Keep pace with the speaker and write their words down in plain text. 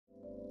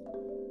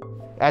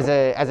As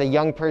a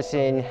young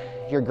person,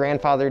 you're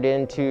grandfathered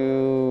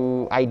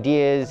into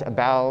ideas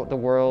about the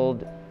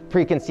world,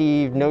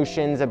 preconceived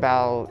notions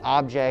about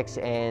objects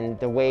and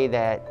the way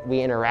that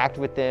we interact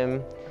with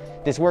them.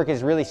 This work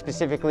is really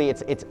specifically,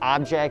 it's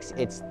objects,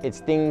 it's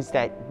things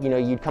that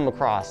you'd come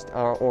across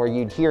or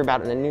you'd hear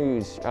about in the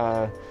news,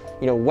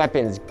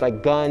 weapons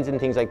like guns and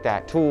things like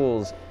that,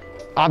 tools,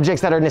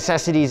 objects that are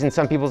necessities in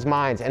some people's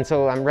minds. And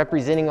so I'm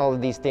representing all of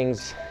these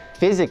things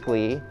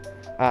physically,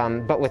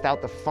 but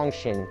without the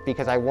function,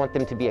 because I want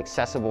them to be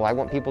accessible. I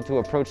want people to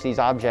approach these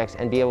objects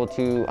and be able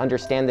to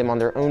understand them on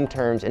their own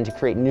terms and to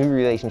create new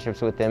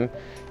relationships with them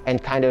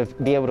and kind of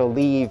be able to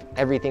leave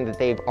everything that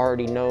they've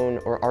already known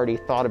or already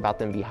thought about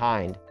them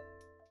behind.